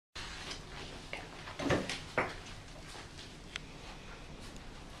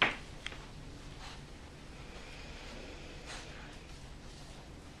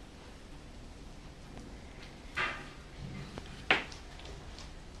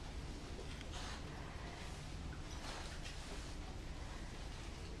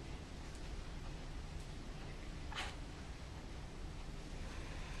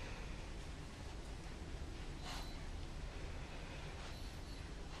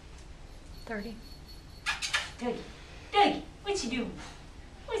30. Dougey, Dougey, what you doing?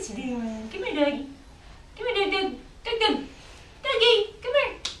 What you doing? Come here, Dougey. Come here, Doug, Doug, Doug, Doug. Dougey, come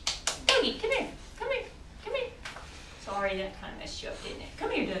here. Dougey, come here. Come here. Come here. Sorry, that kind of messed you up, didn't it?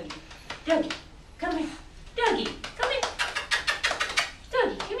 Come here, Dougey. Dougey, come here. Dougey, come here.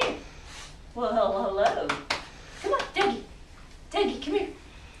 Dougey, come here. Well, hello. Come on, Dougey. Dougey, come here.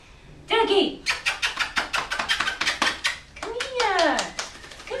 Dougey. Come here.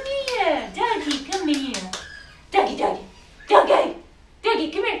 Come here. Dougey, come here. Dougey, Dougey. Dougey.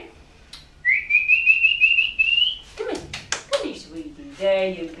 Dougey, come here. Come here. Come here, sweetie. There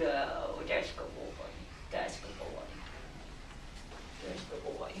you go. That's a good boy. That's a good boy. That's a good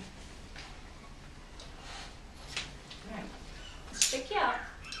boy. All right. Let's check you out.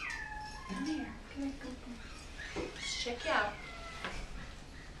 Come here. Come here. Come here. Let's check you out.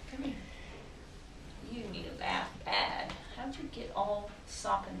 Come here. You need a bath bad. How'd you get all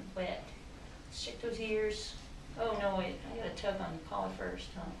sopping wet? Let's check those ears. Oh no, wait. I gotta tug on the collar first,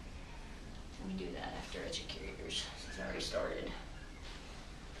 huh? Let me do that after I check your ears, since I already started.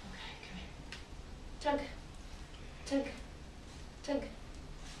 Okay, come here. Tug. Tug. Tug.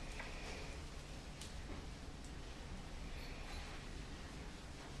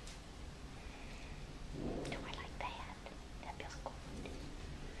 Do I like that? That feels good.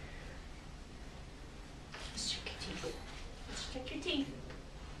 Let's check your teeth. Let's check your teeth.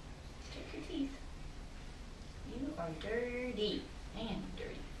 Check your teeth. You are dirty. Man,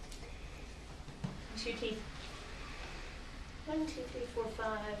 dirty. What's your teeth? 1, 2, 3, 4,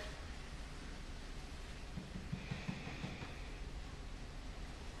 5.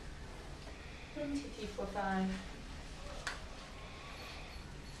 1, 2, 3, 4, 5.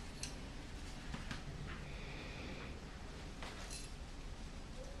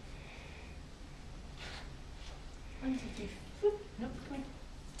 One, two, three. Whoop. Nope, come here.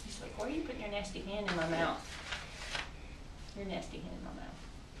 He's like, why are you putting your nasty hand in my mouth? Your nasty hand in my mouth.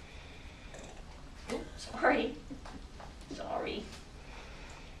 Oh, sorry. Sorry.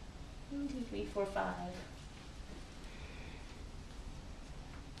 1, 2, 3, 4, 5.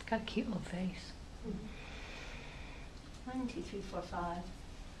 Got a cute little face. 1, 2, 3, 4, 5.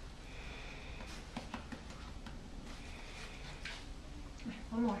 Come here,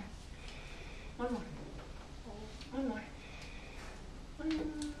 one more. One more. One more. 1,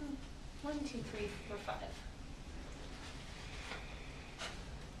 2, 3, 4, 5.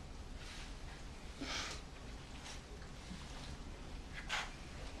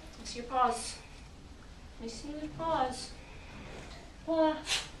 Let's see your paws. Let me see your paws. Paw.